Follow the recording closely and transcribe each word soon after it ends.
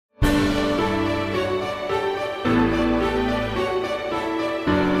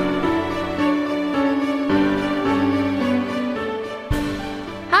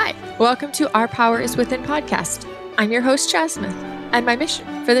Welcome to Our Power is Within podcast. I'm your host, Jasmine, and my mission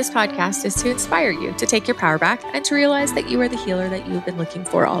for this podcast is to inspire you to take your power back and to realize that you are the healer that you've been looking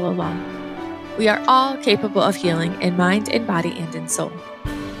for all along. We are all capable of healing in mind, in body, and in soul.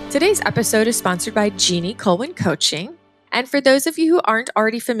 Today's episode is sponsored by Jeannie Colwin Coaching. And for those of you who aren't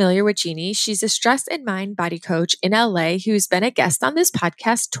already familiar with Jeannie, she's a stress and mind body coach in LA who's been a guest on this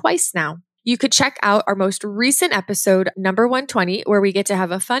podcast twice now. You could check out our most recent episode, number 120, where we get to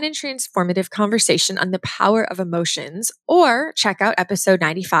have a fun and transformative conversation on the power of emotions, or check out episode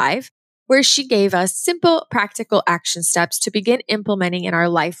 95, where she gave us simple, practical action steps to begin implementing in our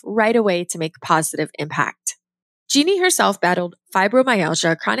life right away to make positive impact. Jeannie herself battled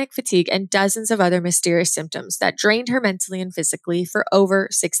fibromyalgia, chronic fatigue, and dozens of other mysterious symptoms that drained her mentally and physically for over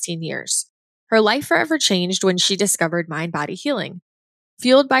 16 years. Her life forever changed when she discovered mind-body healing.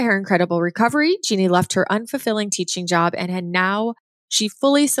 Fueled by her incredible recovery, Jeannie left her unfulfilling teaching job and now she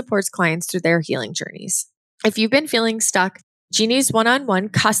fully supports clients through their healing journeys. If you've been feeling stuck, Jeannie's one-on-one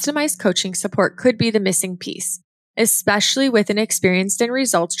customized coaching support could be the missing piece, especially with an experienced and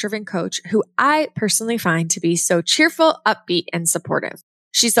results-driven coach who I personally find to be so cheerful, upbeat, and supportive.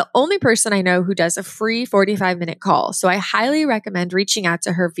 She's the only person I know who does a free 45-minute call, so I highly recommend reaching out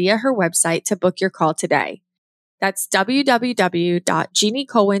to her via her website to book your call today. That's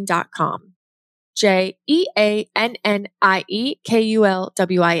www.jeanniecolwin.com.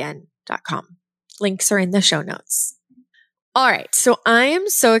 JeannieKulwin.com. Links are in the show notes. All right, so I am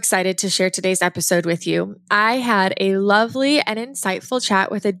so excited to share today's episode with you. I had a lovely and insightful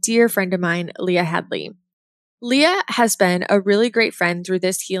chat with a dear friend of mine, Leah Hadley. Leah has been a really great friend through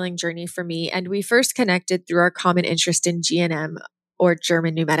this healing journey for me, and we first connected through our common interest in GNM, or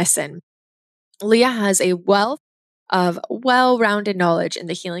German New Medicine. Leah has a wealth of well-rounded knowledge in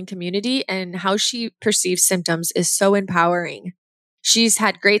the healing community, and how she perceives symptoms is so empowering. She's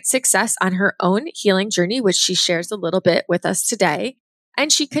had great success on her own healing journey, which she shares a little bit with us today,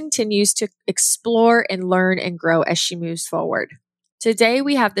 and she continues to explore and learn and grow as she moves forward. Today,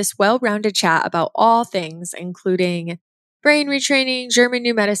 we have this well-rounded chat about all things, including brain retraining, German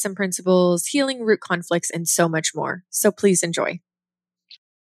New Medicine principles, healing root conflicts, and so much more. So please enjoy.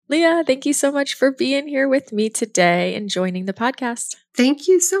 Leah, thank you so much for being here with me today and joining the podcast. Thank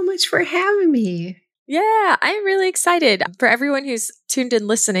you so much for having me. Yeah, I'm really excited. For everyone who's tuned in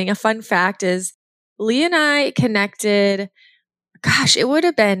listening, a fun fact is Leah and I connected, it would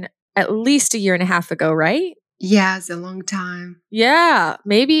have been at least a year and a half ago, right? Yeah, it's a long time. Yeah,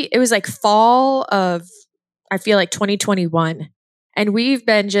 maybe it was like fall of, I feel like 2021. And we've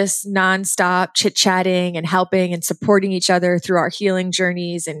been just nonstop chit-chatting and helping and supporting each other through our healing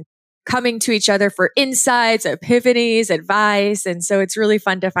journeys and coming to each other for insights, epiphanies, advice. And so it's really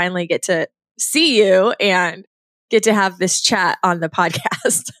fun to finally get to see you and get to have this chat on the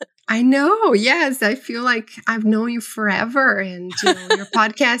podcast. I know. Yes. I feel like I've known you forever. And your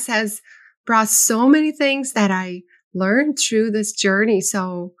podcast has brought so many things that I learned through this journey.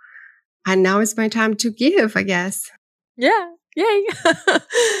 So, and now it's my time to give, I guess. Yeah. Yay.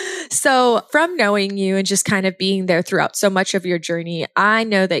 So from knowing you and just kind of being there throughout so much of your journey, I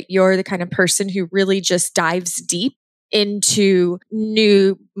know that you're the kind of person who really just dives deep into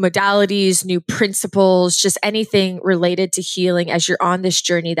new modalities, new principles, just anything related to healing as you're on this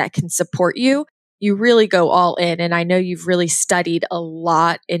journey that can support you. You really go all in. And I know you've really studied a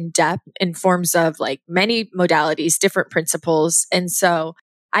lot in depth in forms of like many modalities, different principles. And so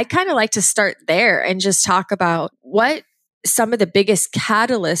I kind of like to start there and just talk about what some of the biggest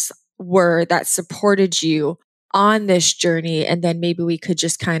catalysts were that supported you on this journey. And then maybe we could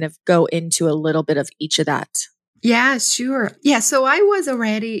just kind of go into a little bit of each of that. Yeah, sure. Yeah. So I was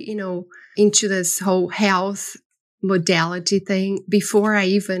already, into this whole health modality thing before I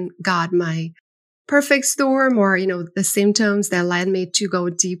even got my perfect storm or, the symptoms that led me to go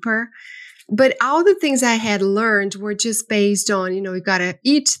deeper. But all the things I had learned were just based on, you got to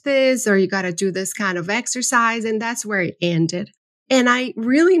eat this or you got to do this kind of exercise. And that's where it ended. And I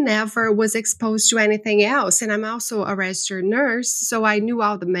really never was exposed to anything else. And I'm also a registered nurse. So I knew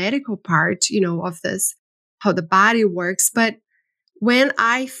all the medical part, of this, how the body works. But when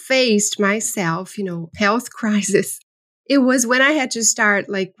I faced myself, health crisis, it was when I had to start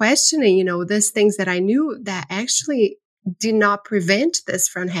like questioning, these things that I knew that actually did not prevent this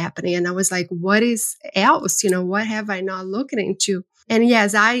from happening. And I was like, what is else? What have I not looked into? And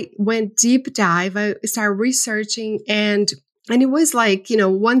yes, I went deep dive. I started researching and it was like,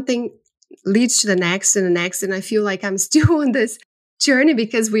 one thing leads to the next and the next. And I feel like I'm still on this journey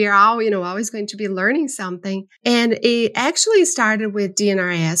because we are all, always going to be learning something. And it actually started with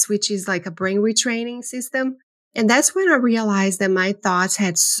DNRS, which is like a brain retraining system. And that's when I realized that my thoughts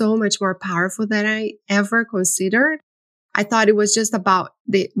had so much more powerful than I ever considered. I thought it was just about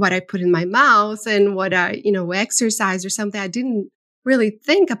what I put in my mouth and what I, exercise or something. I didn't really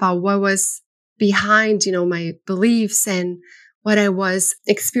think about what was behind, my beliefs and what I was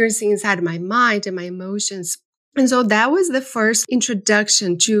experiencing inside of my mind and my emotions. And so that was the first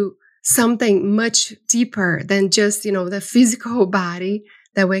introduction to something much deeper than just, the physical body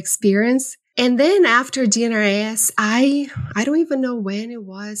that we experience. And then after DNRS, I don't even know when it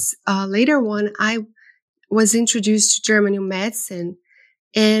was. Later on, I was introduced to German New Medicine,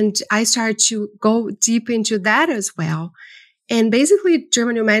 and I started to go deep into that as well. And basically,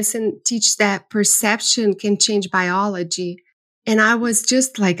 German New Medicine teaches that perception can change biology. And I was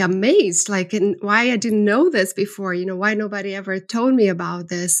just like amazed, why I didn't know this before, why nobody ever told me about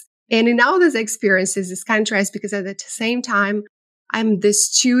this. And in all these experiences, it's kind of interesting because at the same time, I'm the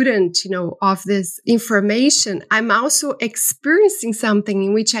student, of this information. I'm also experiencing something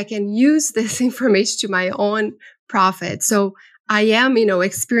in which I can use this information to my own profit. So I am,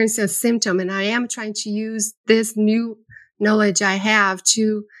 experiencing a symptom, and I am trying to use this new knowledge I have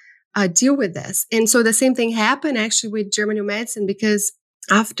to deal with this. And so the same thing happened actually with German New Medicine, because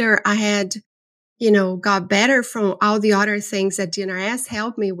after I had, got better from all the other things that DNRS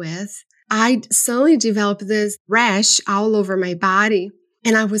helped me with, I suddenly developed this rash all over my body.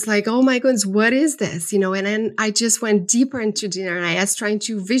 And I was like, oh my goodness, what is this? And then I just went deeper into DNRS, trying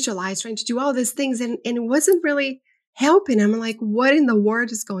to visualize, trying to do all these things. And it wasn't really helping. I'm like, what in the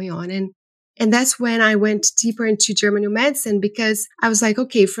world is going on? And that's when I went deeper into German New Medicine, because I was like,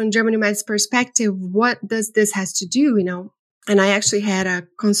 okay, from German New Medicine perspective, what does this has to do, And I actually had a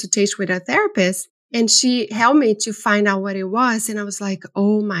consultation with a therapist, and she helped me to find out what it was. And I was like,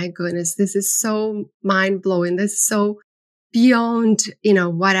 oh my goodness, this is so mind blowing. This is so beyond,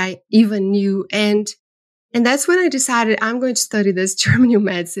 what I even knew. And that's when I decided I'm going to study this German New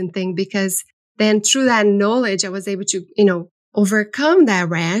Medicine thing, because then through that knowledge, I was able to, overcome that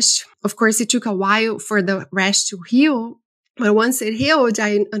rash. Of course, it took a while for the rash to heal. But once it healed,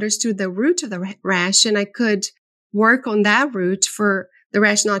 I understood the root of the rash, and I could work on that root for the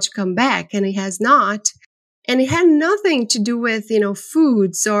rash not to come back. And it has not. And it had nothing to do with,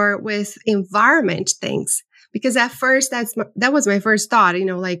 foods or with environment things. Because at first, that was my first thought,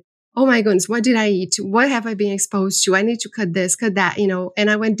 like, oh my goodness, what did I eat? What have I been exposed to? I need to cut this, cut that, and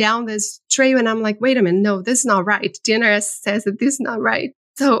I went down this trail, and I'm like, wait a minute, no, this is not right. DNRS says that this is not right.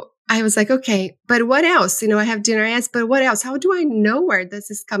 So I was like, okay, but what else? I have DNRS, but what else? How do I know where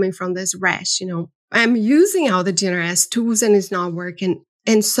this is coming from, this rash? I'm using all the DNRS tools and it's not working.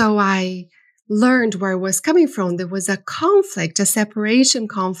 And so I learned where it was coming from. There was a conflict, a separation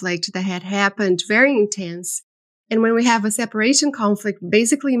conflict that had happened, very intense. And when we have a separation conflict,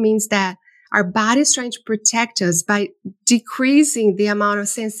 basically means that our body is trying to protect us by decreasing the amount of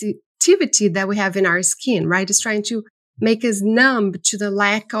sensitivity that we have in our skin, right? It's trying to make us numb to the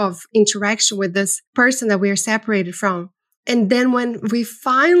lack of interaction with this person that we are separated from. And then when we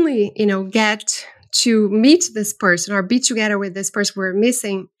finally, get to meet this person or be together with this person we're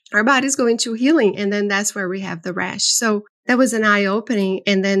missing, our body's going to healing. And then that's where we have the rash. So that was an eye-opening.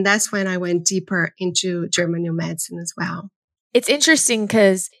 And then that's when I went deeper into German New Medicine as well. It's interesting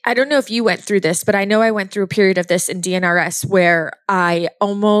because I don't know if you went through this, but I know I went through a period of this in DNRS where I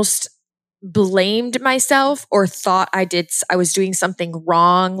almost blamed myself or thought I was doing something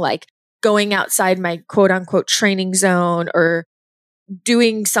wrong, like going outside my quote unquote training zone or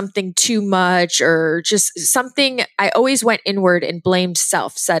doing something too much or just something. I always went inward and blamed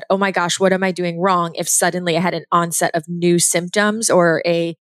self, said, oh my gosh, what am I doing wrong? If suddenly I had an onset of new symptoms or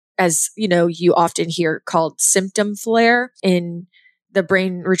as you often hear called symptom flare in the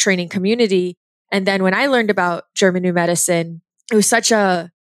brain retraining community. And then when I learned about German New Medicine, it was such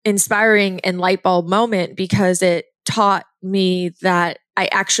a inspiring and light bulb moment because it taught me that I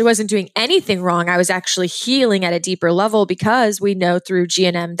actually wasn't doing anything wrong. I was actually healing at a deeper level because we know through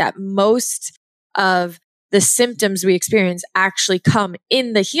GNM that most of the symptoms we experience actually come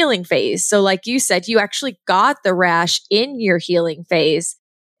in the healing phase. So like you said, you actually got the rash in your healing phase.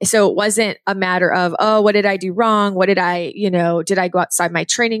 So it wasn't a matter of, oh, what did I do wrong? What did I go outside my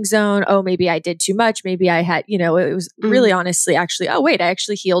training zone? Oh, maybe I did too much. Maybe I had, it was really honestly actually, oh, wait, I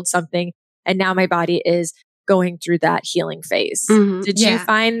actually healed something. And now my body is going through that healing phase. Mm-hmm. Did you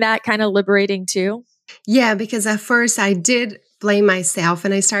find that kind of liberating too? Yeah, because at first I did blame myself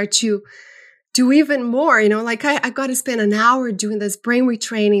and I started to do even more, like I got to spend an hour doing this brain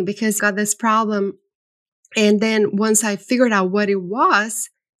retraining because I got this problem. And then once I figured out what it was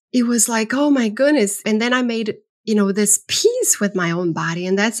like, oh my goodness. And then I made this peace with my own body.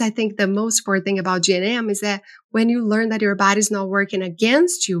 And that's, I think, the most important thing about GNM is that when you learn that your body's not working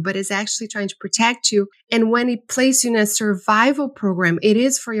against you, but is actually trying to protect you. And when it places you in a survival program, it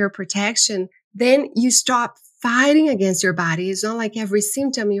is for your protection. Then you stop fighting against your body. It's not like every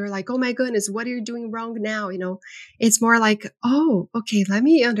symptom you're like, oh my goodness, what are you doing wrong now? It's more like, oh, okay, let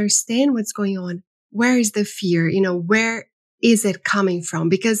me understand what's going on. Where is the fear? Where is it coming from?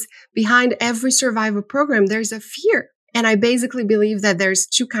 Because behind every survival program, there's a fear. And I basically believe that there's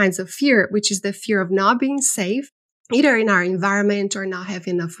two kinds of fear, which is the fear of not being safe, either in our environment or not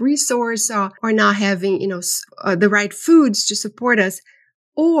having enough resource or not having, the right foods to support us,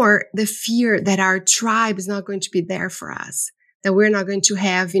 or the fear that our tribe is not going to be there for us, that we're not going to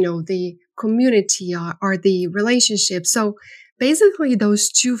have, the community or the relationship. So basically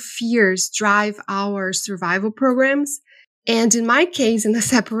those two fears drive our survival programs. And in my case, in the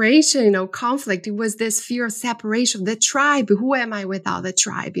separation, conflict, it was this fear of separation, the tribe. Who am I without the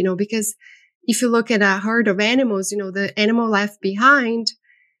tribe? Because if you look at a herd of animals, the animal left behind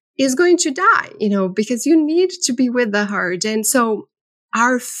is going to die, because you need to be with the herd. And so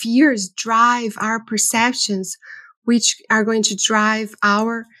our fears drive our perceptions, which are going to drive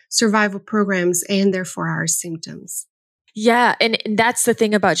our survival programs and therefore our symptoms. Yeah. And that's the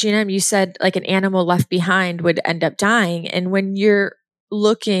thing about GNM. You said like an animal left behind would end up dying. And when you're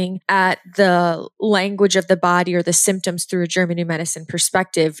looking at the language of the body or the symptoms through a German New Medicine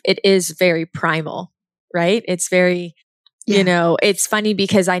perspective, it is very primal, right? It's very, it's funny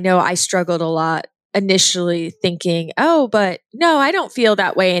because I know I struggled a lot initially thinking, oh, but no, I don't feel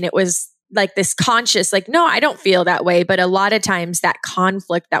that way. And it was like this conscious, like, no, I don't feel that way. But a lot of times that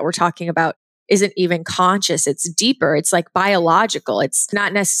conflict that we're talking about isn't even conscious. It's deeper. It's like biological. It's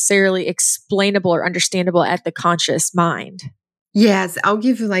not necessarily explainable or understandable at the conscious mind. Yes, I'll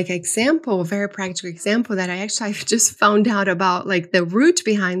give you like a very practical example that I just found out about like the root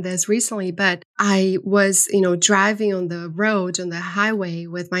behind this recently. But I was, driving on the road, on the highway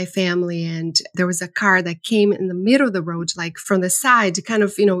with my family, and there was a car that came in the middle of the road, like from the side, kind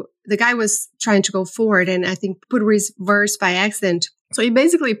of, the guy was trying to go forward and I think put reverse by accident. So he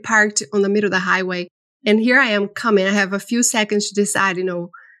basically parked on the middle of the highway. And here I am coming. I have a few seconds to decide,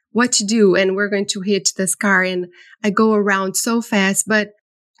 what to do. And we're going to hit this car. And I go around so fast. But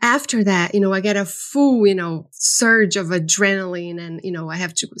after that, I get a full, surge of adrenaline and, I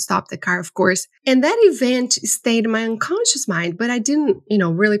have to stop the car, of course. And that event stayed in my unconscious mind, but I didn't,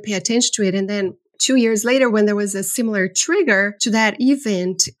 really pay attention to it. And then 2 years later, when there was a similar trigger to that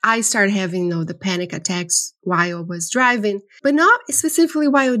event, I started having, the panic attacks while I was driving, but not specifically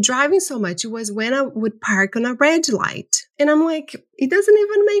while driving so much. It was when I would park on a red light. And I'm like, it doesn't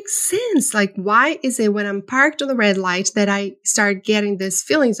even make sense. Like, why is it when I'm parked on the red light that I start getting these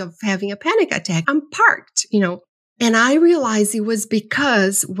feelings of having a panic attack? I'm parked, And I realized it was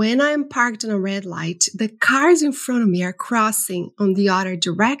because when I'm parked on a red light, the cars in front of me are crossing on the other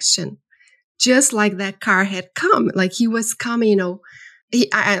direction. Just like that car had come, like he was coming,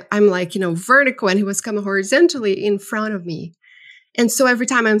 I'm like, vertical and he was coming horizontally in front of me. And so every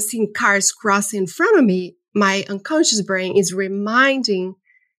time I'm seeing cars cross in front of me, my unconscious brain is reminding,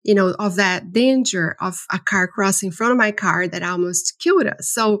 of that danger of a car crossing in front of my car that almost killed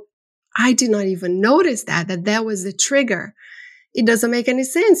us. So I did not even notice that was the trigger. It doesn't make any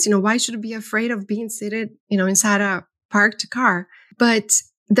sense. Why should I be afraid of being seated, inside a parked car? But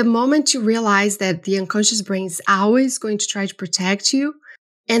the moment you realize that the unconscious brain is always going to try to protect you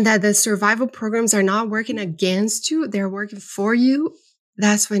and that the survival programs are not working against you, they're working for you,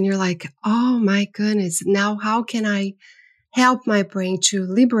 that's when you're like, oh my goodness, now how can I help my brain to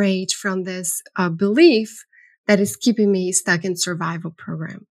liberate from this belief that is keeping me stuck in survival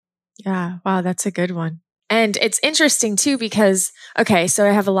program? Yeah. Wow. That's a good one. And it's interesting too, because, okay, so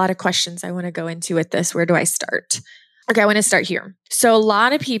I have a lot of questions I want to go into with this. Where do I start? Okay, I want to start here. So a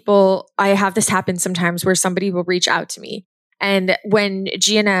lot of people, I have this happen sometimes where somebody will reach out to me. And when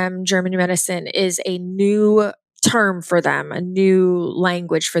GNM, German New Medicine, is a new term for them, a new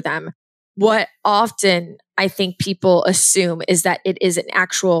language for them, what often I think people assume is that it is an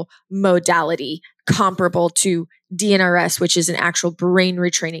actual modality comparable to DNRS, which is an actual brain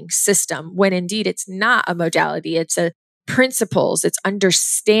retraining system, when indeed it's not a modality. It's a principles, it's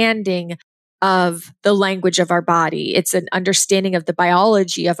understanding of the language of our body. It's an understanding of the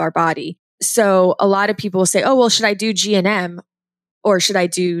biology of our body. So a lot of people will say, oh, well, should I do GNM or should I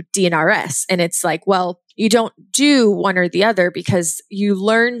do DNRS? And it's like, well, you don't do one or the other because you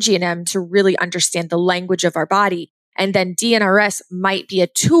learn GNM to really understand the language of our body. And then DNRS might be a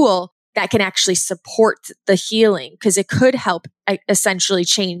tool that can actually support the healing because it could help essentially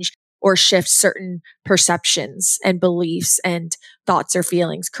change or shift certain perceptions and beliefs and thoughts or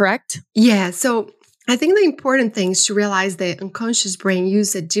feelings, correct? Yeah. So I think the important thing is to realize that unconscious brain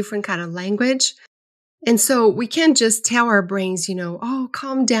use a different kind of language. And so we can't just tell our brains, oh,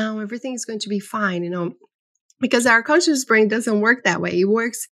 calm down, everything's going to be fine, because our conscious brain doesn't work that way. It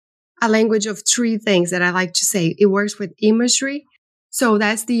works a language of three things that I like to say. It works with imagery. So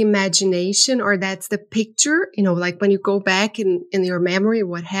that's the imagination, or that's the picture, like when you go back in your memory,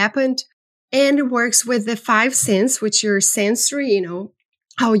 what happened. And it works with the five sense, which your sensory,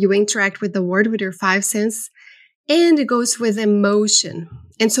 how you interact with the world with your five sense. And it goes with emotion.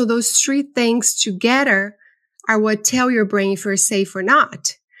 And so those three things together are what tell your brain if you're safe or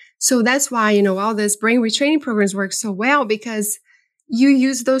not. So that's why, all these brain retraining programs work so well, because you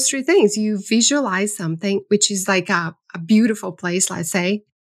use those three things. You visualize something, which is like a beautiful place, let's say.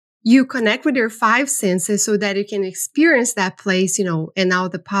 You connect with your five senses so that you can experience that place, and all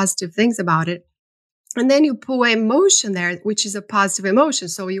the positive things about it. And then you pull emotion there, which is a positive emotion.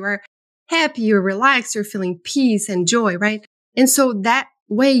 So you are happy, you're relaxed, you're feeling peace and joy, right? And so that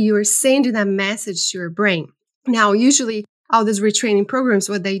way you're sending that message to your brain. Now, usually all these retraining programs,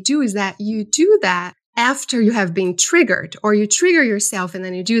 what they do is that you do that after you have been triggered, or you trigger yourself and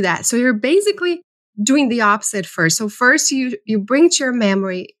then you do that. So you're basically doing the opposite first. So first you bring to your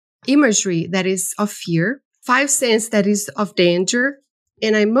memory imagery that is of fear, five sense that is of danger,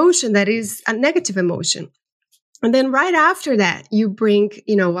 and an emotion that is a negative emotion. And then right after that, you bring,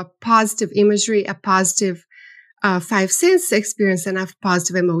 a positive imagery, a positive five sense experience, and a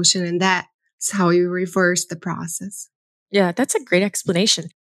positive emotion. And that's how you reverse the process. Yeah, that's a great explanation.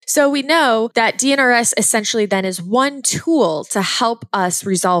 So we know that DNRS essentially then is one tool to help us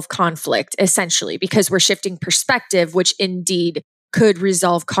resolve conflict, essentially, because we're shifting perspective, which indeed could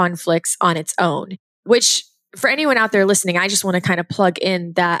resolve conflicts on its own. Which, for anyone out there listening, I just want to kind of plug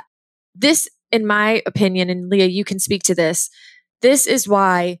in that this, in my opinion, and Leah, you can speak to this is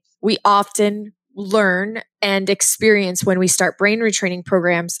why we often learn and experience, when we start brain retraining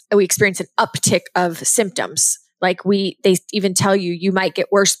programs, we experience an uptick of symptoms. Like they even tell you might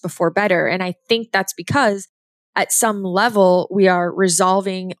get worse before better. And I think that's because at some level we are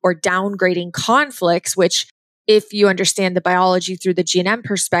resolving or downgrading conflicts, which, if you understand the biology through the GNM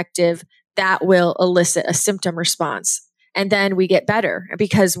perspective, that will elicit a symptom response. And then we get better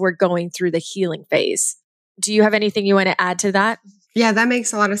because we're going through the healing phase. Do you have anything you want to add to that? Yeah, that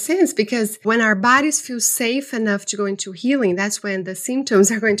makes a lot of sense, because when our bodies feel safe enough to go into healing, that's when the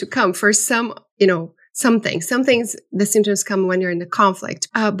symptoms are going to come. For some things, the symptoms come when you're in the conflict.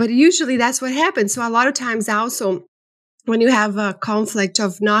 But usually that's what happens. So a lot of times also, when you have a conflict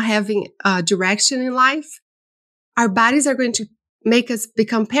of not having a direction in life, our bodies are going to make us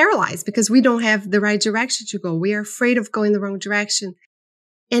become paralyzed because we don't have the right direction to go. We are afraid of going the wrong direction.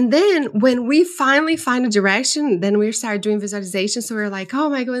 And then when we finally find a direction, then we start doing visualization. So we're like, oh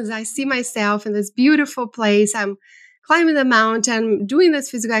my goodness, I see myself in this beautiful place. I'm climbing the mountain, doing this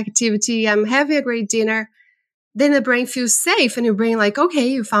physical activity. I'm having a great dinner. Then the brain feels safe, and your brain like, okay,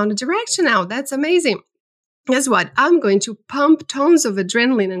 you found a direction now. That's amazing. Guess what? I'm going to pump tons of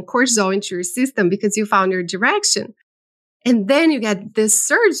adrenaline and cortisol into your system because you found your direction. And then you get this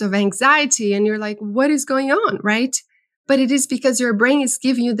surge of anxiety and you're like, what is going on, right? But it is because your brain is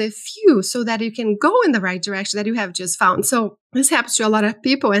giving you the fuel so that you can go in the right direction that you have just found. So this happens to a lot of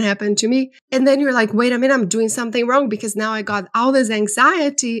people and happened to me. And then you're like, wait a minute, I'm doing something wrong because now I got all this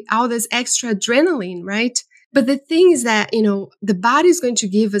anxiety, all this extra adrenaline, right? But the thing is that, the body is going to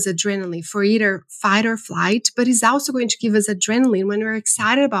give us adrenaline for either fight or flight, but it's also going to give us adrenaline when we're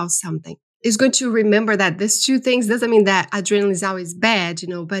excited about something. It's going to remember that these two things doesn't mean that adrenaline is always bad,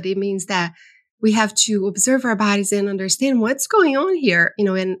 but it means that we have to observe our bodies and understand what's going on here,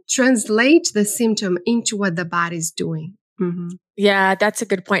 and translate the symptom into what the body's doing. Mm-hmm. Yeah, that's a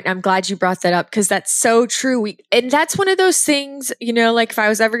good point. I'm glad you brought that up because that's so true. And that's one of those things, like if I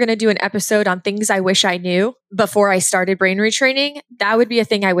was ever going to do an episode on things I wish I knew before I started brain retraining, that would be a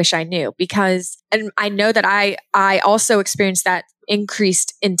thing I wish I knew and I know that I also experienced that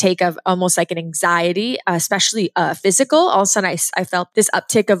increased intake of almost like an anxiety, especially physical. All of a sudden I felt this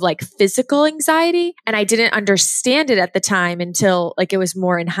uptick of like physical anxiety, and I didn't understand it at the time until like it was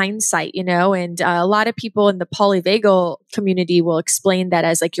more in hindsight, and a lot of people in the polyvagal community will explain that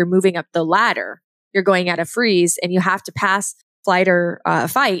as like you're moving up the ladder, you're going out of freeze and you have to pass flight or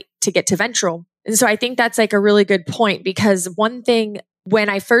fight to get to ventral. And so I think that's like a really good point, because one thing when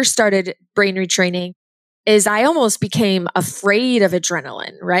I first started brain retraining is I almost became afraid of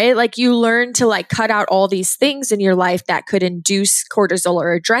adrenaline, right? Like you learn to like cut out all these things in your life that could induce cortisol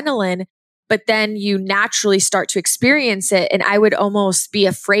or adrenaline. but then you naturally start to experience it. And I would almost be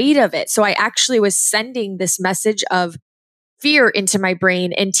afraid of it. So I actually was sending this message of fear into my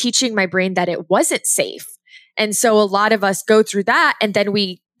brain and teaching my brain that it wasn't safe. And so a lot of us go through that and then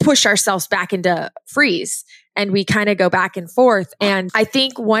we push ourselves back into freeze and we kind of go back and forth. And I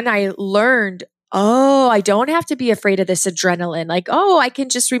think when I learned, oh, I don't have to be afraid of this adrenaline. Like, oh, I can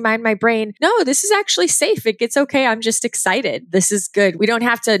just remind my brain, no, this is actually safe. It gets okay. I'm just excited. This is good. We don't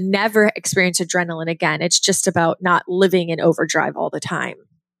have to never experience adrenaline again. It's just about not living in overdrive all the time.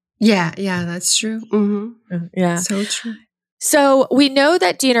 Yeah, that's true. Mm-hmm. Yeah. So true. So we know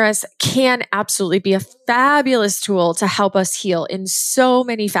that DNRS can absolutely be a fabulous tool to help us heal in so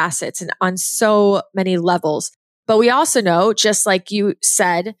many facets and on so many levels. But we also know, just like you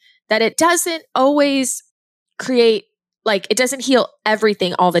said, that it doesn't always it doesn't heal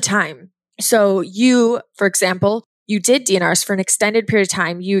everything all the time. So you, for example, you did DNRs for an extended period of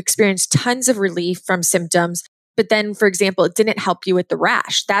time. You experienced tons of relief from symptoms. But then, for example, it didn't help you with the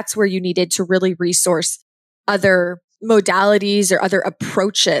rash. That's where you needed to really resource other modalities or other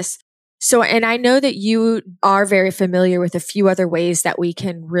approaches. So, and I know that you are very familiar with a few other ways that we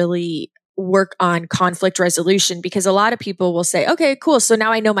can really work on conflict resolution, because a lot of people will say, okay, cool. So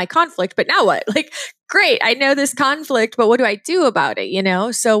now I know my conflict, but now what? Like, great. I know this conflict, but what do I do about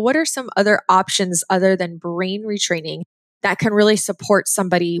it? So what are some other options other than brain retraining that can really support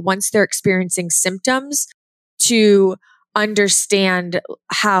somebody once they're experiencing symptoms to understand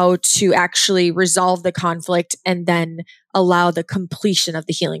how to actually resolve the conflict and then allow the completion of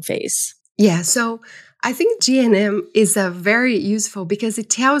the healing phase? Yeah. So I think GNM is a very useful because it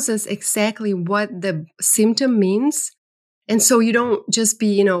tells us exactly what the symptom means. And so you don't just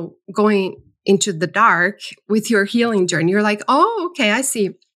be, going into the dark with your healing journey. You're like, oh, okay, I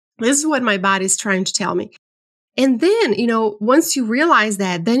see. This is what my body is trying to tell me. And then, once you realize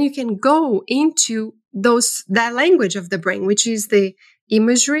that, then you can go into that language of the brain, which is the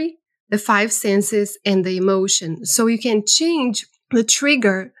imagery, the five senses, and the emotion. So you can change the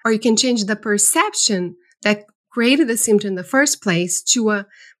trigger, or you can change the perception that created the symptom in the first place to a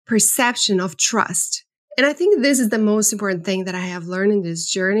perception of trust. And I think this is the most important thing that I have learned in this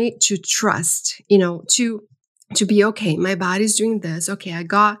journey, to trust, to be okay. My body's doing this. Okay, I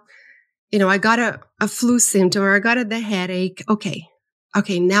got a flu symptom, or I got the headache.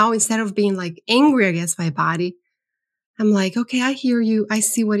 Okay, now instead of being like angry against my body, I'm like, okay, I hear you. I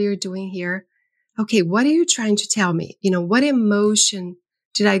see what you're doing here. Okay, what are you trying to tell me? What emotion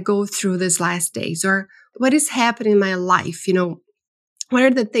did I go through these last days? Or what is happening in my life? What are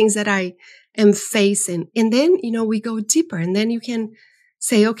the things that I am facing? And then, we go deeper, and then you can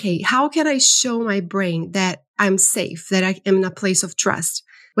say, okay, how can I show my brain that I'm safe, that I am in a place of trust?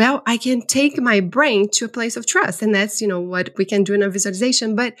 Well, I can take my brain to a place of trust. And that's, what we can do in a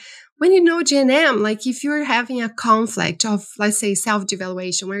visualization. But when you know GNM, like if you're having a conflict of, let's say,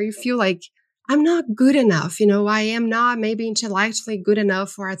 self-devaluation, where you feel like, I'm not good enough, I am not maybe intellectually good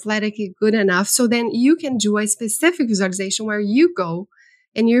enough or athletically good enough. So then you can do a specific visualization where you go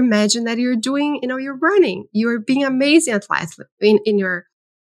and you imagine that you're doing, you're running, you're being amazing athlete in your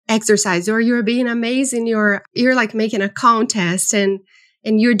exercise, or you're being amazing, you're like making a contest and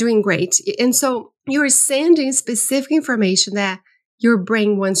you're doing great. And so you're sending specific information that your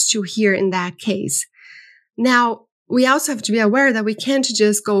brain wants to hear in that case. Now, we also have to be aware that we can't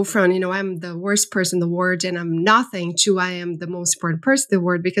just go from, I'm the worst person in the world and I'm nothing, to I am the most important person in the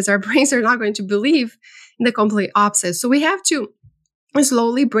world, because our brains are not going to believe in the complete opposite. So we have to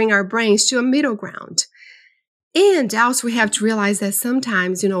slowly bring our brains to a middle ground. And also we have to realize that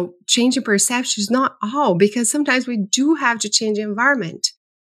sometimes, changing perception is not all, because sometimes we do have to change the environment.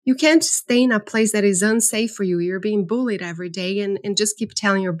 You can't stay in a place that is unsafe for you. You're being bullied every day and just keep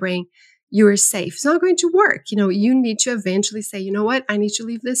telling your brain you're safe. It's not going to work. You need to eventually say, you know what, I need to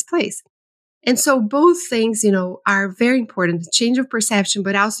leave this place. And so both things, are very important. The change of perception,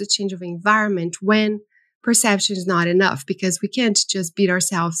 but also change of environment when perception is not enough, because we can't just beat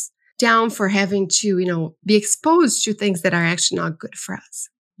ourselves down for having to, be exposed to things that are actually not good for us.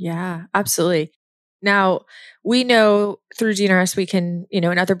 Yeah, absolutely. Now, we know through DNRS, we can, in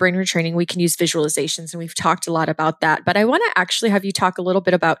other brain retraining, we can use visualizations, and we've talked a lot about that. But I want to actually have you talk a little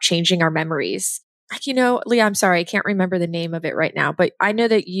bit about changing our memories. Leah, I'm sorry, I can't remember the name of it right now, but I know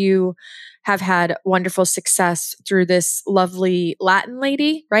that you have had wonderful success through this lovely Latin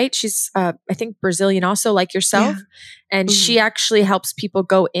lady, right? She's, I think, Brazilian also, like yourself. Yeah. And she actually helps people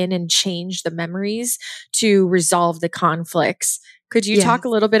go in and change the memories to resolve the conflicts. Could you talk a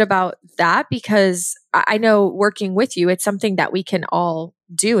little bit about that? Because I know working with you, it's something that we can all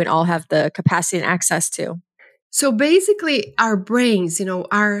do and all have the capacity and access to. So basically our brains,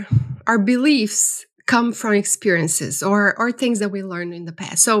 our beliefs come from experiences or things that we learned in the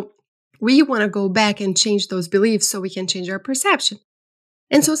past. So we want to go back and change those beliefs so we can change our perception.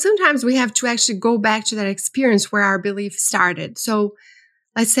 And so sometimes we have to actually go back to that experience where our belief started. So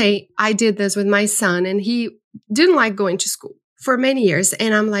let's say I did this with my son and he didn't like going to school for many years.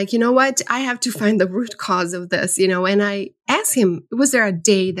 And I'm like, you know what? I have to find the root cause of this, and I asked him, was there a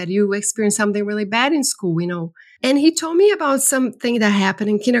day that you experienced something really bad in school, And he told me about something that happened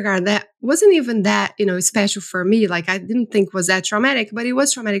in kindergarten that wasn't even that, special for me. Like I didn't think was that traumatic, but it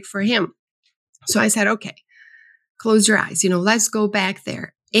was traumatic for him. So I said, okay, close your eyes, let's go back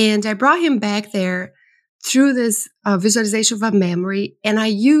there. And I brought him back there through this visualization of a memory. And I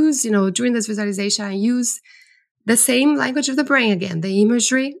use, during this visualization, I use the same language of the brain again, the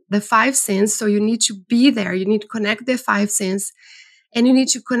imagery, the 5 senses. So you need to be there. You need to connect the 5 senses and you need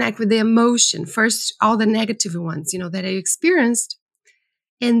to connect with the emotion. First, all the negative ones, that I experienced.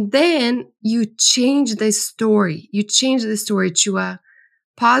 And then you change the story. You change the story to a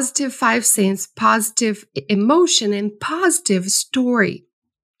positive 5 senses, positive emotion, and positive story.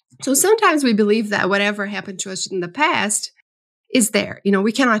 So sometimes we believe that whatever happened to us in the past is there.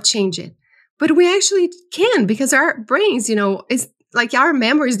 We cannot change it. But we actually can, because our brains, is like our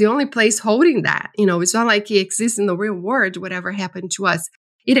memory is the only place holding that. It's not like it exists in the real world, whatever happened to us.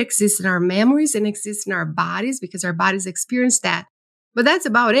 It exists in our memories and exists in our bodies because our bodies experience that. But that's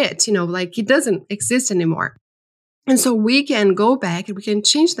about it. Like it doesn't exist anymore. And so we can go back and we can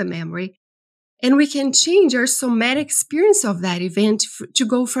change the memory and we can change our somatic experience of that event to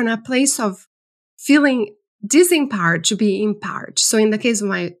go from a place of feeling disempowered to be empowered. So in the case of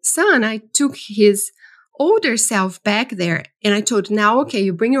my son, I took his older self back there and I told, now, okay,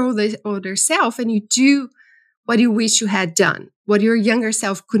 you bring your older self and you do what you wish you had done, what your younger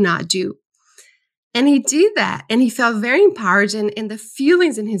self could not do. And he did that and he felt very empowered and the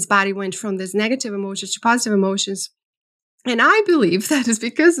feelings in his body went from these negative emotions to positive emotions. And I believe that is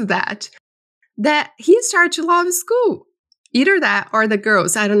because of that he started to love school, either that or the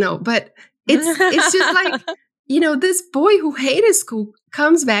girls. I don't know, but it's just like, this boy who hated school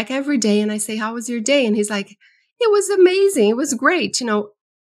comes back every day and I say, how was your day? And he's like, it was amazing. It was great, and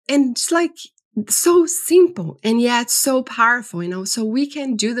it's like so simple and yet so powerful, so we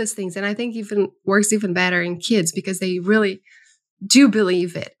can do these things. And I think even works even better in kids because they really do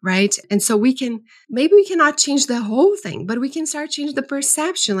believe it, right? And so maybe we cannot change the whole thing, but we can start changing the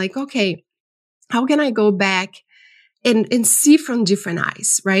perception. Like, okay, how can I go back and see from different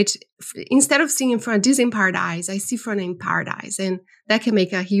eyes, right? Instead of seeing from disempowered eyes, I see from empowered eyes. And that can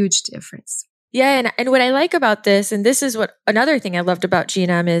make a huge difference. Yeah. And what I like about this, and this is what another thing I loved about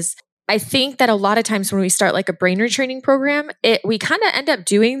GNM is, I think that a lot of times when we start like a brain retraining program, we kind of end up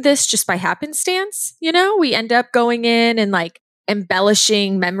doing this just by happenstance. We end up going in and like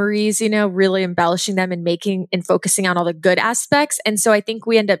embellishing memories, really embellishing them and focusing on all the good aspects. And so I think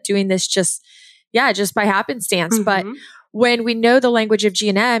we end up doing this just by happenstance. Mm-hmm. But when we know the language of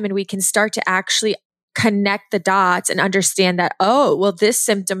GNM and we can start to actually connect the dots and understand that, oh, well, this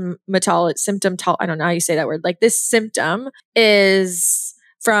I don't know how you say that word, like this symptom is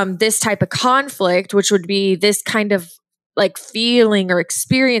from this type of conflict, which would be this kind of like feeling or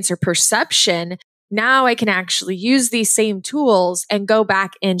experience or perception. Now I can actually use these same tools and go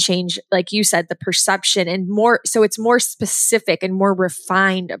back and change, like you said, the perception and more. So it's more specific and more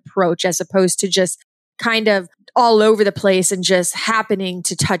refined approach as opposed to just kind of all over the place and just happening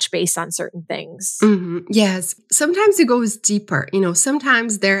to touch base on certain things. Mm-hmm. Yes. Sometimes it goes deeper.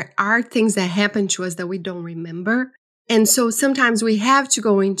 Sometimes there are things that happen to us that we don't remember. And so sometimes we have to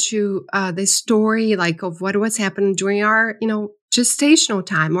go into the story, like of what was happening during our, gestational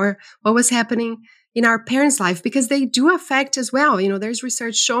time or what was happening in our parents' life, because they do affect as well. There's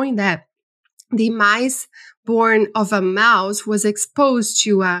research showing that the mice born of a mouse was exposed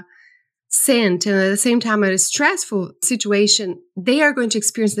to a scent and at the same time at a stressful situation, they are going to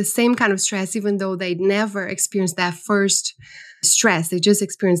experience the same kind of stress, even though they never experienced that first stress. They just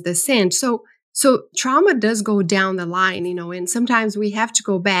experienced the scent. So trauma does go down the line, and sometimes we have to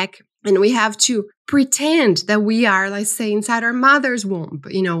go back and we have to pretend that we are, let's say, inside our mother's womb,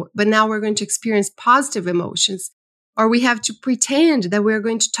 but now we're going to experience positive emotions. Or we have to pretend that we're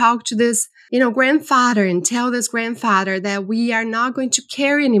going to talk to this, grandfather and tell this grandfather that we are not going to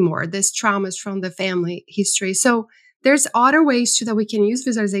carry anymore these traumas from the family history. So there's other ways too that we can use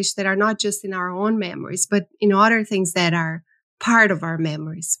visualization that are not just in our own memories, but in other things that are part of our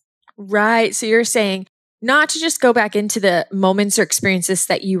memories. Right. So you're saying not to just go back into the moments or experiences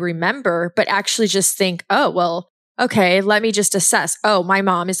that you remember, but actually just think, oh, well, okay, let me just assess. Oh, my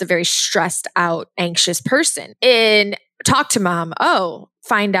mom is a very stressed out, anxious person. And talk to mom. Oh,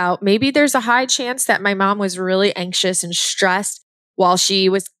 find out maybe there's a high chance that my mom was really anxious and stressed while she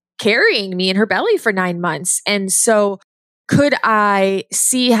was carrying me in her belly for 9 months. And so could I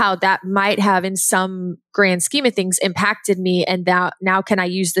see how that might have, in some grand scheme of things, impacted me? And that now can I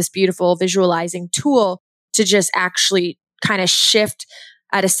use this beautiful visualizing tool to just actually kind of shift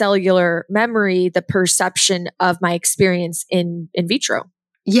at a cellular memory the perception of my experience in vitro?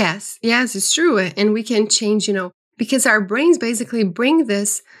 Yes, it's true. And we can change, because our brains basically bring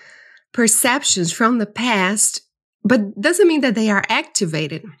this perceptions from the past, but doesn't mean that they are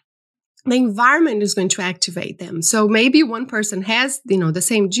activated. The environment is going to activate them. So maybe one person has, the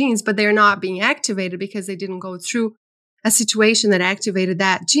same genes, but they're not being activated because they didn't go through a situation that activated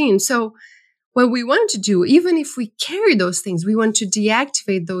that gene. So what we want to do, even if we carry those things, we want to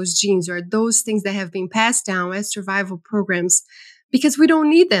deactivate those genes or those things that have been passed down as survival programs because we don't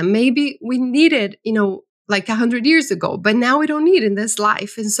need them. Maybe we needed, like 100 years ago, but now we don't need in this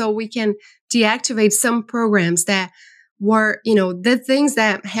life. And so we can deactivate some programs that were, the things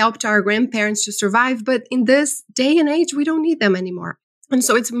that helped our grandparents to survive. But in this day and age, we don't need them anymore. And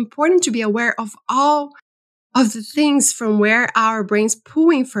so it's important to be aware of all of the things from where our brains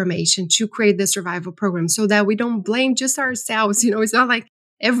pull information to create the survival program so that we don't blame just ourselves. It's not like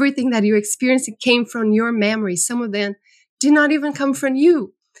everything that you experienced came from your memory. Some of them did not even come from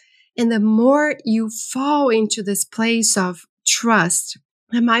you. And the more you fall into this place of trust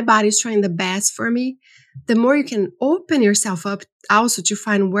that my body is trying the best for me, the more you can open yourself up also to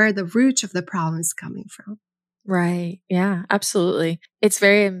find where the root of the problem is coming from. Right. Yeah, absolutely. It's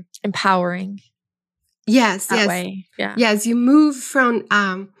very empowering. Yes. Way. Yeah. Yes. You move from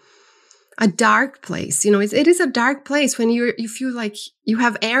a dark place. It is a dark place when you feel like you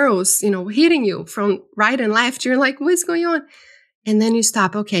have arrows, hitting you from right and left. You're like, what's going on? And then you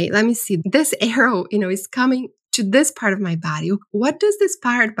stop. Okay, let me see. This arrow, is coming to this part of my body. What does this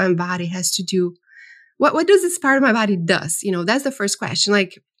part of my body has to do? What does this part of my body does? That's the first question.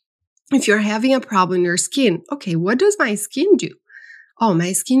 Like, if you're having a problem in your skin, okay, what does my skin do? Oh,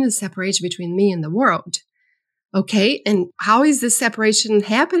 my skin is separation between me and the world. Okay, and how is this separation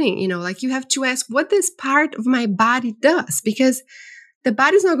happening? Like you have to ask what this part of my body does, because the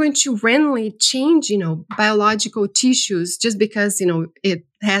body's not going to randomly change, biological tissues just because, it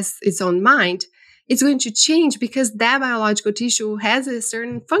has its own mind. It's going to change because that biological tissue has a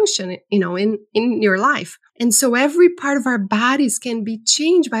certain function, in your life. And so every part of our bodies can be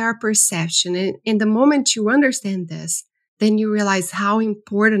changed by our perception. And the moment you understand this, then you realize how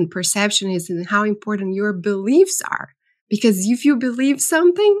important perception is and how important your beliefs are. Because if you believe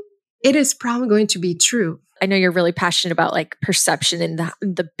something, it is probably going to be true. I know you're really passionate about like perception and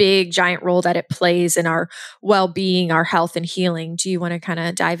the big giant role that it plays in our well-being, our health and healing. Do you want to kind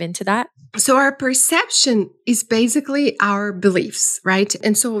of dive into that? So our perception is basically our beliefs, right?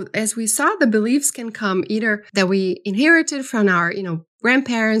 And so as we saw, the beliefs can come either that we inherited from our,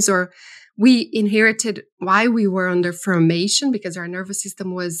 grandparents, or we inherited why we were under formation because our nervous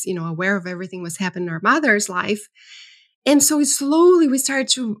system was, aware of everything was happening in our mother's life. And so slowly we start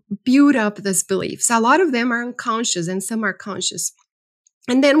to build up these beliefs. A lot of them are unconscious and some are conscious.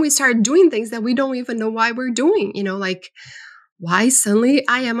 And then we start doing things that we don't even know why we're doing, like why suddenly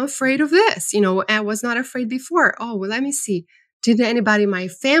I am afraid of this, I was not afraid before. Oh, well, let me see. Did anybody in my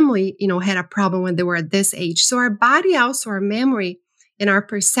family, had a problem when they were at this age? So our body, also our memory and our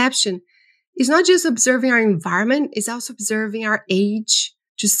perception is not just observing our environment, it's also observing our age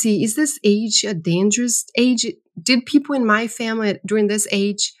to see, is this age a dangerous age? Did people in my family during this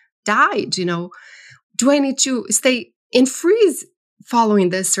age died? Do I need to stay in freeze following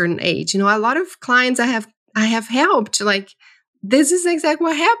this certain age? A lot of clients I have helped, like, this is exactly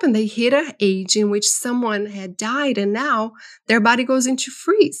what happened. They hit an age in which someone had died and now their body goes into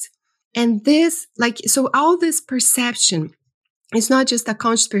freeze. And this, so all this perception, it's not just a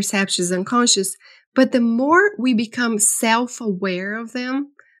conscious perception, it's unconscious, but the more we become self-aware of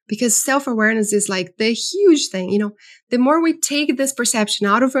them, because self-awareness is like the huge thing, the more we take this perception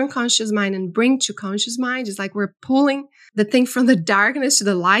out of our unconscious mind and bring to conscious mind, it's like we're pulling the thing from the darkness to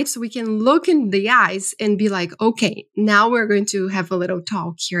the light so we can look in the eyes and be like, okay, now we're going to have a little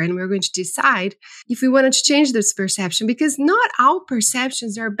talk here and we're going to decide if we wanted to change this perception, because not all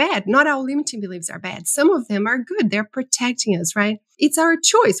perceptions are bad. Not all limiting beliefs are bad. Some of them are good. They're protecting us, right? It's our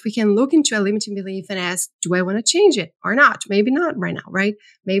choice. We can look into a limiting belief and ask, do I want to change it or not? Maybe not right now, right?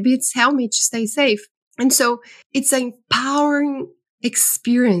 Maybe it's helped me to stay safe. And so it's an empowering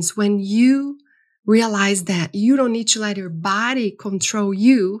experience when you realize that you don't need to let your body control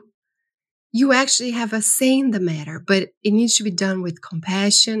you. you actually have a say in the matter, but it needs to be done with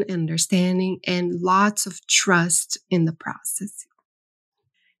compassion, understanding, and lots of trust in the process.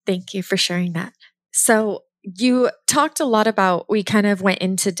 Thank you for sharing that. So, you talked a lot about, we kind of went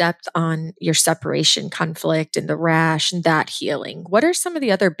into depth on your separation conflict and the rash and that healing. What are some of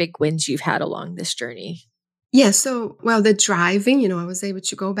the other big wins you've had along this journey? Yeah, so, well, the driving, I was able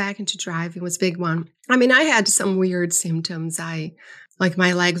to go back into driving was a big one. I mean, I had some weird symptoms. Like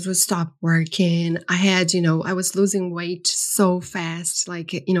my legs would stop working. I had, I was losing weight so fast.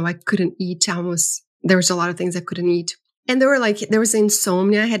 Like, I couldn't eat almost, there was a lot of things I couldn't eat. And there was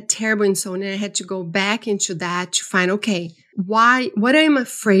insomnia. I had terrible insomnia. I had to go back into that to find, okay, what I'm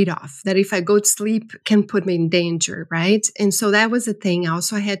afraid of, that if I go to sleep can put me in danger, right? And so that was the thing.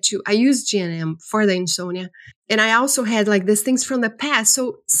 Also, I used GNM for the insomnia. And I also had like these things from the past.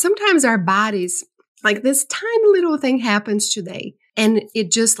 So sometimes our bodies, like this tiny little thing happens today. And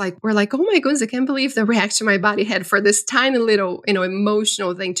it just like, we're like, oh my goodness, I can't believe the reaction my body had for this tiny little,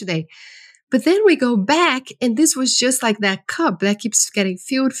 emotional thing today. But then we go back, and this was just like that cup that keeps getting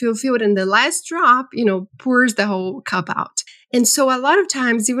filled. And the last drop, pours the whole cup out. And so a lot of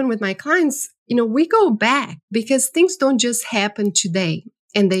times, even with my clients, we go back because things don't just happen today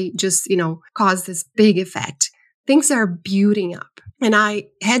and they just, cause this big effect. Things are building up. And I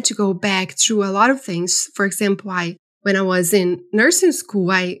had to go back through a lot of things. For example, when I was in nursing school,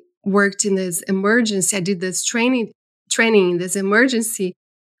 I worked in this emergency. I did this training in this emergency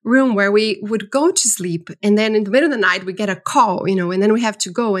room where we would go to sleep. And then in the middle of the night, we get a call, and then we have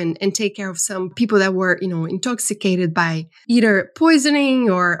to go and take care of some people that were, intoxicated by either poisoning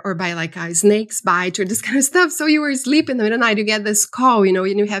or by like a snake's bite or this kind of stuff. So you were asleep in the middle of the night, you get this call, and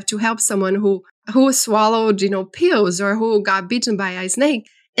you have to help someone who swallowed, pills or who got bitten by a snake.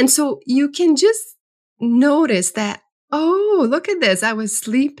 And so you can just notice that, oh, look at this. I was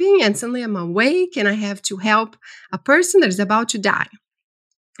sleeping and suddenly I'm awake and I have to help a person that is about to die.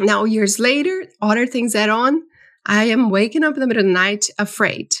 Now, years later, other things add on. I am waking up in the middle of the night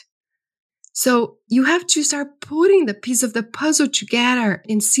afraid. So you have to start putting the piece of the puzzle together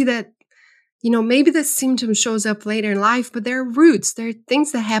and see that, maybe the symptom shows up later in life, but there are roots. There are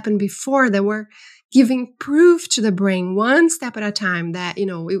things that happened before that were giving proof to the brain one step at a time that,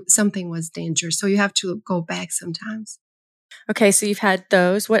 something was dangerous. So you have to go back sometimes. Okay, so you've had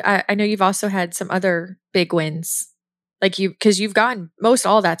those. What I know you've also had some other big wins. Like because you've gotten most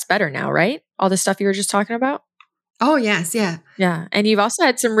all that's better now, right? All the stuff you were just talking about? Oh, yes. Yeah. Yeah. And you've also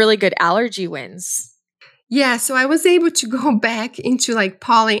had some really good allergy wins. Yeah. So I was able to go back into like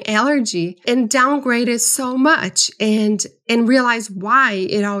pollen allergy and downgrade it so much and realize why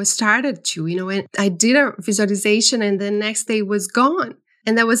it always started to, and I did a visualization and the next day was gone.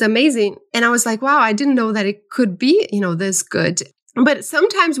 And that was amazing. And I was like, wow, I didn't know that it could be, this good. But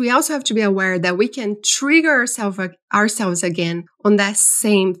sometimes we also have to be aware that we can trigger ourselves again on that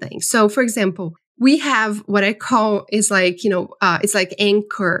same thing. So, for example, we have what I call is like, it's like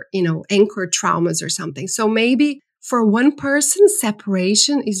anchor traumas or something. So maybe for one person,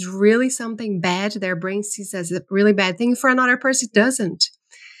 separation is really something bad. Their brain sees as a really bad thing. For another person, it doesn't.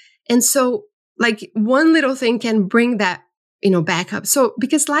 And so like one little thing can bring that back up. So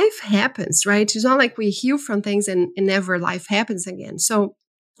because life happens, right? It's not like we heal from things and never life happens again. So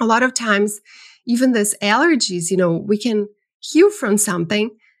a lot of times, even these allergies, we can heal from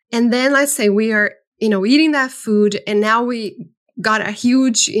something. And then let's say we are, eating that food and now we got a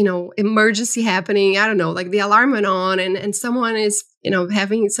huge, emergency happening. I don't know, like the alarm went on and someone is,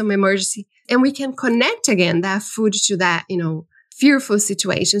 having some emergency and we can connect again that food to that, fearful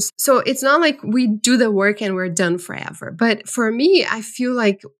situations. So it's not like we do the work and we're done forever. But for me, I feel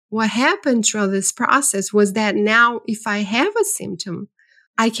like what happened throughout this process was that now if I have a symptom,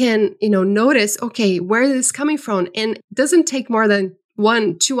 I can, notice, okay, where is this coming from? And it doesn't take more than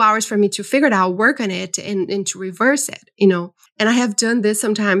 1-2 hours for me to figure it out, work on it and to reverse it, And I have done this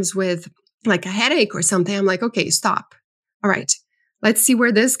sometimes with like a headache or something. I'm like, okay, stop. All right. Let's see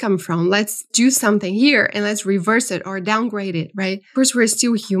where this comes from. Let's do something here and let's reverse it or downgrade it, right? Of course, we're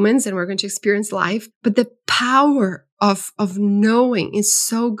still humans and we're going to experience life, but the power of knowing is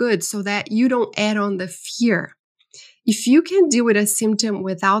so good so that you don't add on the fear. If you can deal with a symptom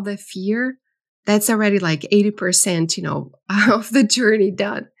without the fear, that's already like 80%, of the journey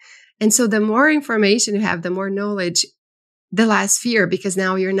done. And so the more information you have, the more knowledge, the less fear, because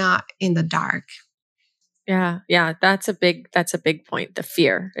now you're not in the dark. Yeah. Yeah. That's a big point. The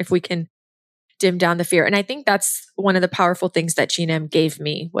fear, if we can dim down the fear. And I think that's one of the powerful things that GNM gave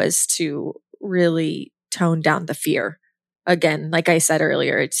me was to really tone down the fear. Again, like I said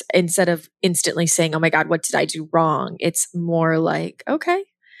earlier, it's instead of instantly saying, oh my God, what did I do wrong? It's more like, okay,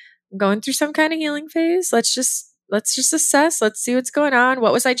 I'm going through some kind of healing phase. Let's just assess. Let's see what's going on.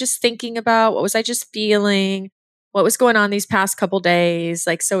 What was I just thinking about? What was I just feeling? What was going on these past couple days?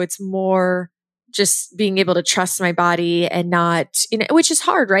 Like, so it's more just being able to trust my body and not, which is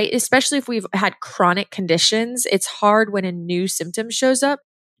hard, right? Especially if we've had chronic conditions. It's hard when a new symptom shows up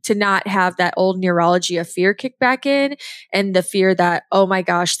to not have that old neurology of fear kick back in, and the fear that, oh my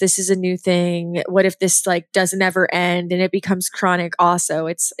gosh, this is a new thing. What if this like doesn't ever end and it becomes chronic also?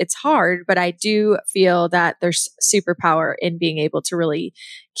 It's hard, but I do feel that there's superpower in being able to really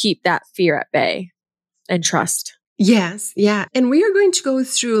keep that fear at bay and trust. Yes, yeah. And we are going to go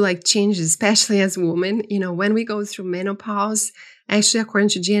through like changes, especially as women. When we go through menopause, actually, according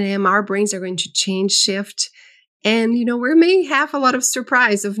to GNM, our brains are going to change, shift. And, we may have a lot of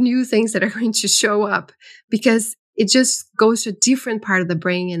surprise of new things that are going to show up because it just goes to a different part of the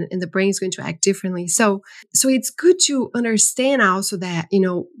brain and the brain is going to act differently. So it's good to understand also that,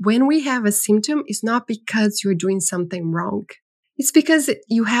 when we have a symptom, it's not because you're doing something wrong. It's because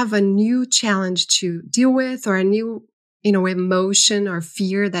you have a new challenge to deal with or a new, emotion or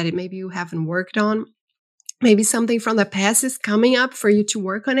fear that maybe you haven't worked on. Maybe something from the past is coming up for you to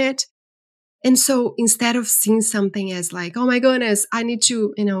work on it. And so instead of seeing something as like, oh my goodness, I need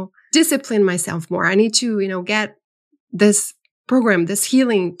to, discipline myself more. I need to, get this program, this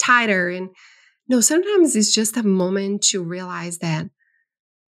healing tighter. And no, sometimes it's just a moment to realize that,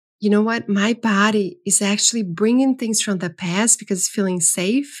 you know what, my body is actually bringing things from the past because it's feeling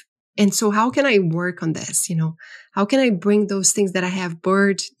safe. And so how can I work on this? How can I bring those things that I have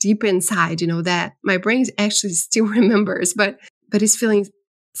buried deep inside, that my brain actually still remembers, but it's feeling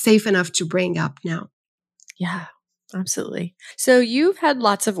safe enough to bring up now. Yeah, absolutely. So you've had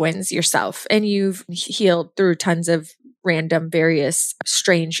lots of wins yourself and you've healed through tons of random, various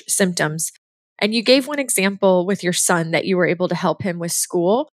strange symptoms. And you gave one example with your son that you were able to help him with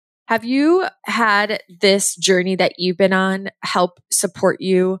school. Have you had this journey that you've been on help support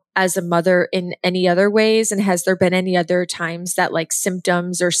you as a mother in any other ways? And has there been any other times that like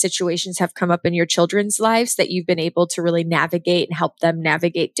symptoms or situations have come up in your children's lives that you've been able to really navigate and help them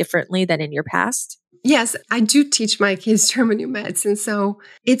navigate differently than in your past? Yes, I do teach my kids German new medicine. So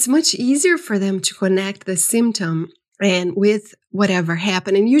it's much easier for them to connect the symptom and with whatever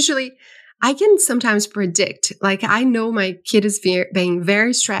happened. And usually I can sometimes predict, like I know my kid is being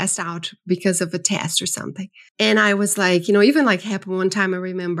very stressed out because of a test or something. And I was like, even like happened one time, I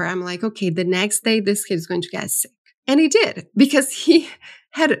remember, I'm like, okay, the next day this kid is going to get sick. And he did because he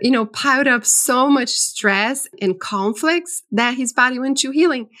had, piled up so much stress and conflicts that his body went to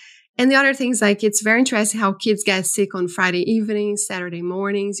healing. And the other things, like it's very interesting how kids get sick on Friday evenings, Saturday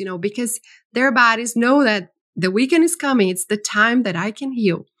mornings, because their bodies know that the weekend is coming. It's the time that I can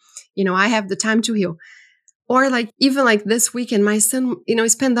heal. I have the time to heal. Or like, even like this weekend, my son,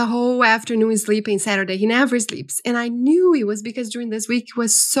 spent the whole afternoon sleeping Saturday. He never sleeps. And I knew it was because during this week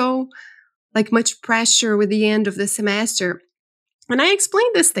was so like much pressure with the end of the semester. And I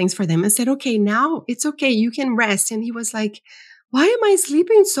explained these things for them and said, okay, now it's okay. You can rest. And he was like, why am I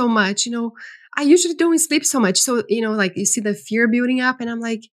sleeping so much? I usually don't sleep so much. So, like you see the fear building up and I'm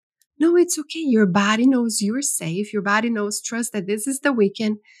like, no, it's okay. Your body knows you're safe. Your body knows, trust that this is the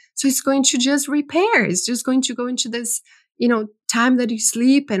weekend. So it's going to just repair. It's just going to go into this, time that you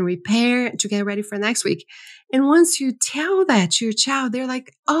sleep and repair to get ready for next week. And once you tell that to your child, they're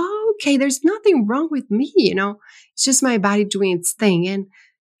like, oh, okay, there's nothing wrong with me. It's just my body doing its thing.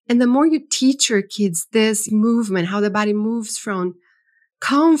 And the more you teach your kids this movement, how the body moves from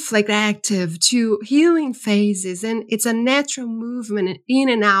conflict active to healing phases, and it's a natural movement in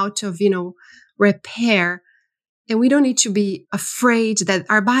and out of, repair. And we don't need to be afraid that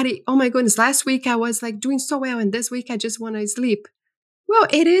our body, oh my goodness, last week I was like doing so well and this week I just want to sleep. Well,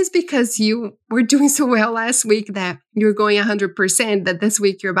 it is because you were doing so well last week that you're going 100%, that this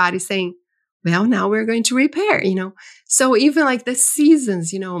week your body's saying, well, now we're going to repair, So even like the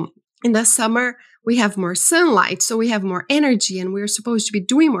seasons, in the summer, we have more sunlight, so we have more energy and we're supposed to be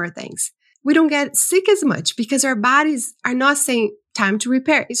doing more things. We don't get sick as much because our bodies are not saying time to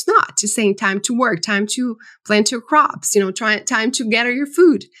repair. It's not just saying time to work, time to plant your crops, time to gather your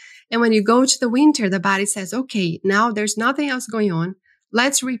food. And when you go to the winter, the body says, okay, now there's nothing else going on.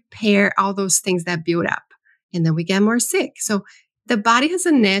 Let's repair all those things that build up. And then we get more sick. So the body has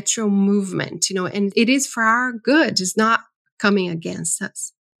a natural movement, and it is for our good. It's not coming against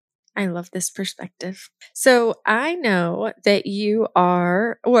us. I love this perspective. So I know that you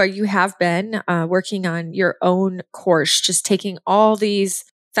have been working on your own course, just taking all these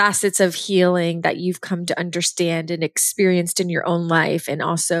facets of healing that you've come to understand and experienced in your own life and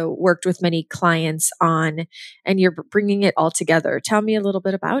also worked with many clients on, and you're bringing it all together. Tell me a little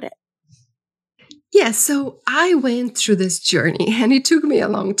bit about it. Yeah, so I went through this journey and it took me a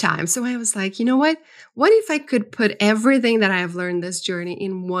long time. So I was like, you know what? What if I could put everything that I have learned this journey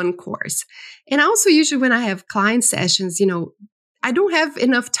in one course? And also, usually when I have client sessions, I don't have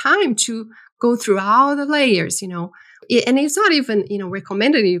enough time to go through all the layers, and it's not even,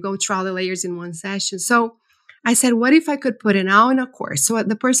 recommended you go through all the layers in one session. So I said, what if I could put it all in a course so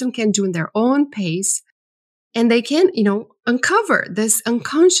the person can do in their own pace and they can, uncover this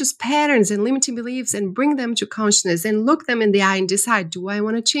unconscious patterns and limiting beliefs and bring them to consciousness and look them in the eye and decide, do I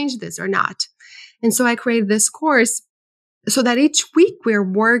want to change this or not? And so I created this course so that each week we're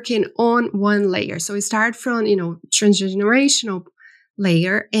working on one layer. So we start from, transgenerational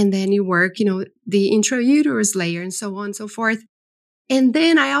layer, and then you work, the intrauterus layer and so on and so forth. And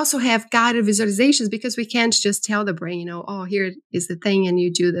then I also have guided visualizations because we can't just tell the brain, oh, here is the thing and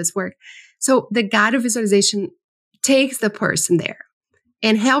you do this work. So the guided visualization takes the person there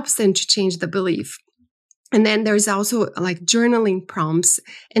and helps them to change the belief. And then there's also like journaling prompts.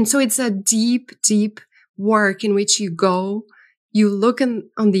 And so it's a deep, deep work in which you go, you look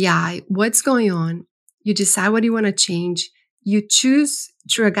on the eye, what's going on, you decide what you want to change, you choose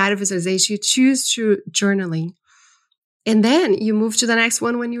through a guided visualization, you choose through journaling. And then you move to the next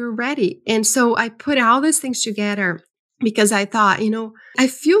one when you're ready. And so I put all these things together because I thought, I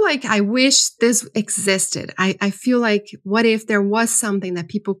feel like I wish this existed. I feel like, what if there was something that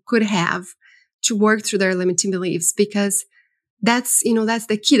people could have to work through their limiting beliefs? Because that's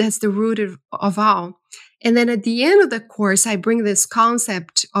the key. That's the root of all. And then at the end of the course, I bring this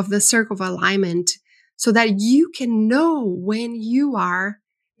concept of the circle of alignment so that you can know when you are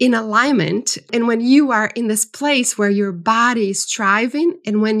in alignment and when you are in this place where your body is thriving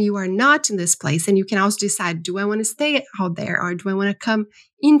and when you are not in this place. And you can also decide, do I want to stay out there or do I want to come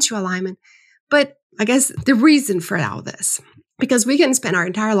into alignment? But I guess the reason for all this, because we can spend our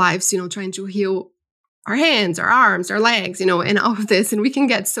entire lives, trying to heal our hands, our arms, our legs, and all of this. And we can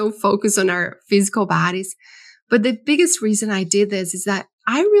get so focused on our physical bodies. But the biggest reason I did this is that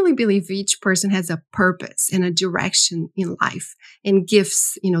I really believe each person has a purpose and a direction in life and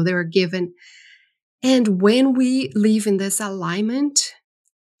gifts, they are given. And when we live in this alignment,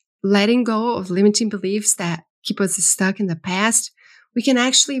 letting go of limiting beliefs that keep us stuck in the past, we can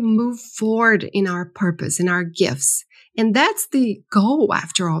actually move forward in our purpose and our gifts. And that's the goal,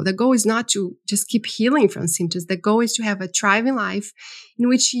 after all. The goal is not to just keep healing from symptoms. The goal is to have a thriving life in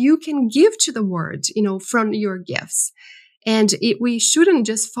which you can give to the world, from your gifts. And we shouldn't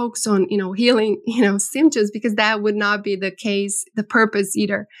just focus on, healing, symptoms, because that would not be the case, the purpose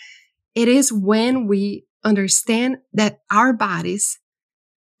either. It is when we understand that our bodies,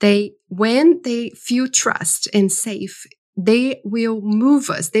 when they feel trust and safe, they will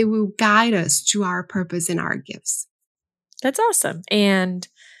move us, they will guide us to our purpose and our gifts. That's awesome. And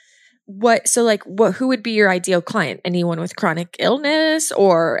who would be your ideal client? Anyone with chronic illness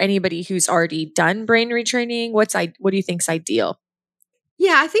or anybody who's already done brain retraining? What do you think's ideal?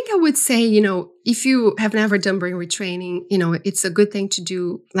 Yeah, I think I would say, if you have never done brain retraining, it's a good thing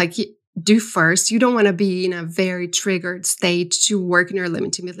to do first. You don't want to be in a very triggered state to work in your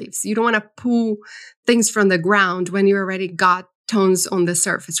limiting beliefs. You don't want to pull things from the ground when you already got tons on the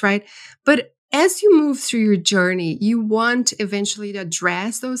surface, right? But as you move through your journey, you want eventually to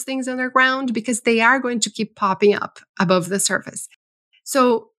address those things underground because they are going to keep popping up above the surface.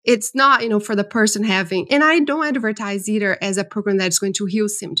 So it's not, for the person having, and I don't advertise either as a program that's going to heal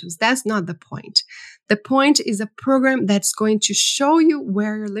symptoms. That's not the point. The point is a program that's going to show you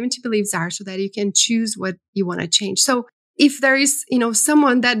where your limiting beliefs are so that you can choose what you want to change. So if there is,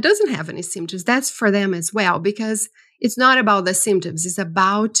 someone that doesn't have any symptoms, that's for them as well, because it's not about the symptoms. It's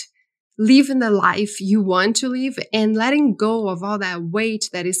about living the life you want to live and letting go of all that weight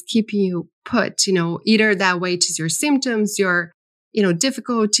that is keeping you put, either that weight is your symptoms, your,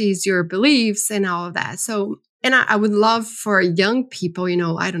 difficulties, your beliefs and all of that. So, and I would love for young people,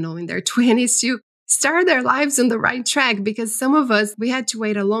 I don't know, in their 20s to start their lives on the right track, because some of us, we had to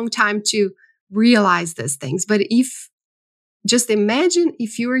wait a long time to realize these things. But just imagine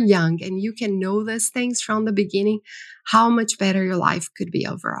if you're young and you can know these things from the beginning, how much better your life could be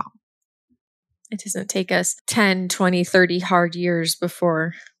overall. It doesn't take us 10, 20, 30 hard years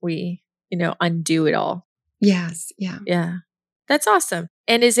before we, undo it all. Yes. Yeah. Yeah. That's awesome.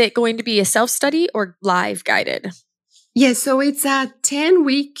 And is it going to be a self-study or live guided? Yeah. So it's a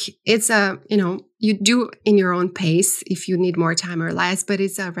 10-week, it's you do in your own pace if you need more time or less, but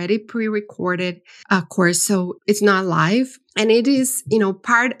it's already pre-recorded course. So it's not live, and it is,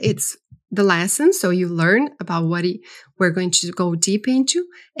 it's the lesson. So you learn about what we're going to go deep into.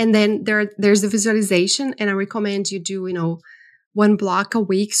 And then there's the visualization. And I recommend you do, one block a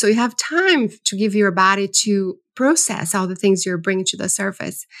week. So you have time to give your body to process all the things you're bringing to the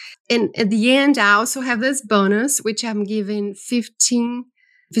surface. And at the end, I also have this bonus, which I'm giving 15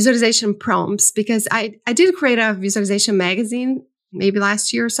 visualization prompts, because I did create a visualization magazine maybe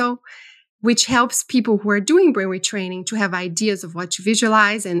last year or so, which helps people who are doing brain retraining to have ideas of what to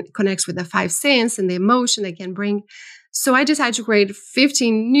visualize and connects with the five senses and the emotion they can bring. So I decided to create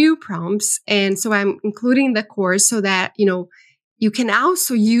 15 new prompts. And so I'm including the course so that, you can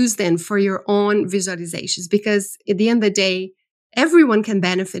also use them for your own visualizations, because at the end of the day, everyone can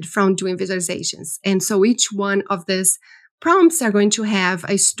benefit from doing visualizations. And so each one of these prompts are going to have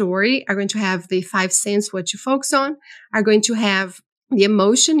a story, are going to have the five senses, what you focus on, are going to have the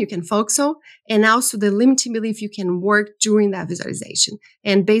emotion you can focus on, and also the limiting belief you can work during that visualization.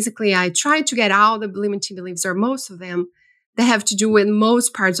 And basically, I try to get all the limiting beliefs, or most of them, that have to do with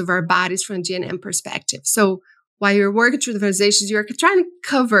most parts of our bodies from a GNM perspective. So while you're working through the visualizations, you're trying to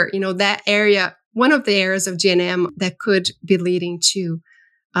cover, that area, one of the areas of GNM that could be leading to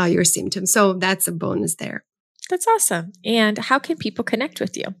your symptoms. So that's a bonus there. That's awesome. And how can people connect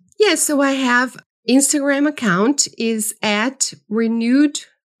with you? Yeah, so I have Instagram account is at Renewed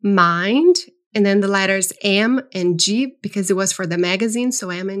Mind, and then the letters M and G, because it was for the magazine, so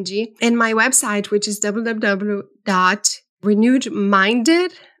M and G. And my website, which is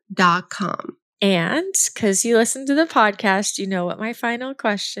www.renewedminded.com. And because you listen to the podcast, you know what my final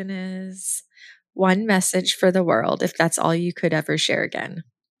question is. One message for the world, if that's all you could ever share again.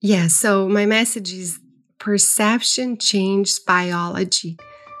 Yeah, so my message is perception changes biology.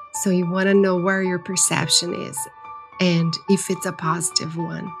 So you want to know where your perception is and if it's a positive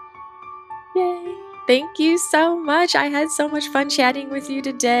one. Yay. Thank you so much. I had so much fun chatting with you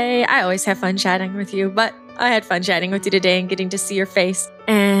today. I always have fun chatting with you, but I had fun chatting with you today and getting to see your face.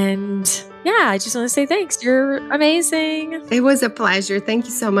 And yeah, I just want to say thanks. You're amazing. It was a pleasure. Thank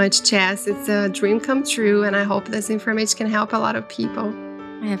you so much, Chas. It's a dream come true, and I hope this information can help a lot of people.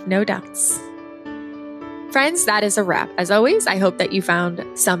 I have no doubts. Friends, that is a wrap. As always, I hope that you found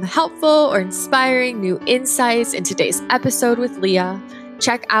some helpful or inspiring new insights in today's episode with Leah.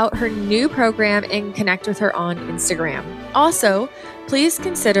 Check out her new program and connect with her on Instagram. Also, please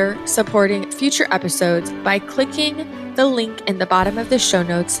consider supporting future episodes by clicking the link in the bottom of the show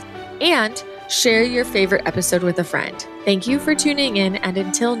notes and share your favorite episode with a friend. Thank you for tuning in, and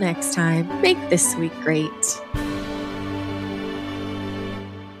until next time, make this week great.